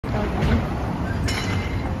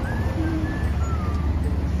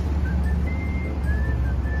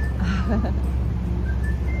The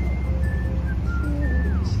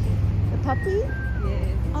puppy?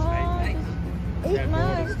 Yes. Oh, 8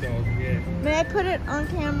 months. Dog, yeah. May I put it on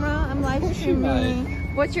camera? I'm live course you may.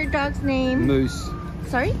 streaming. What's your dog's name? Moose.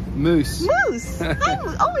 Sorry? Moose. Moose. Hi,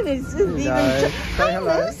 Moose. Oh, and it's even. Say Hi,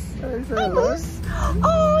 hello. Moose. Say Hi, hello. Moose.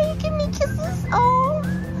 Oh, you give me kisses. Oh,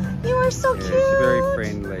 you are so Yeah, cute. she's very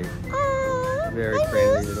friendly. Oh, Very hi,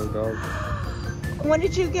 friendly Moose. little dog. When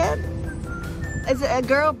did you get? Is it a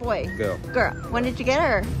girl or boy? Girl. Girl. When did you get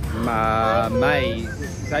her? May.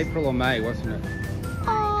 It's April or May, wasn't it?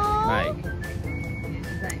 Oh. May.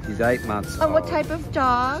 She's 8 months Oh, old. what type of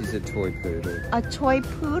dog? She's a toy poodle. A toy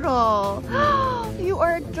poodle. You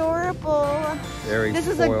are adorable. Very This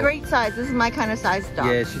is spoiled. a great size. This is my kind of size dog.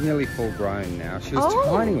 Yeah, she's nearly full grown now. She was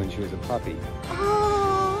Oh. tiny when she was a puppy.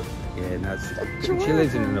 Oh. Yeah, no, she Adorable.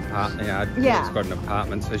 lives in an apartment. Yeah. It's got an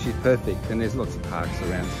apartment, so she's perfect. And there's lots of parks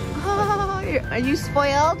around. So Oh, are you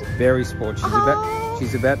spoiled? very sport. Oh.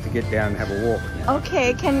 She's about to get down and have a walk. Now.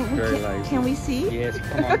 Okay, Very lazy. can we see? Yes,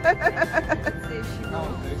 come on.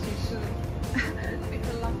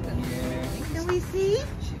 Can we see?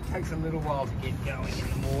 She takes a little while to get going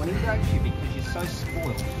in the morning, don't you? Because you're so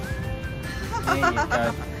spoiled. There you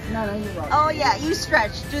go. No, you're right. Oh yeah, you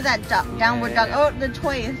stretch. Do that downward dog. Oh, the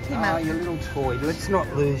toy came Oh, out. your little toy. Let's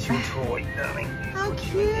not lose your toy, darling. How Put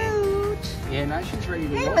you in there. cute. Yeah, no, she's ready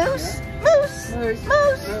to Hey, walk. Moose. Yeah. Moose. Moose.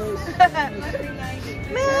 Moose. Moose.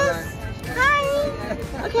 Moose. Hi.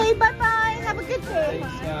 Okay, bye-bye. Have a good day.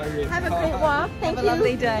 Thanks, Harriet. Have a great walk. Thank Have you. a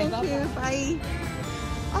lovely day. Thank you. Bye.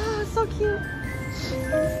 Oh, so cute.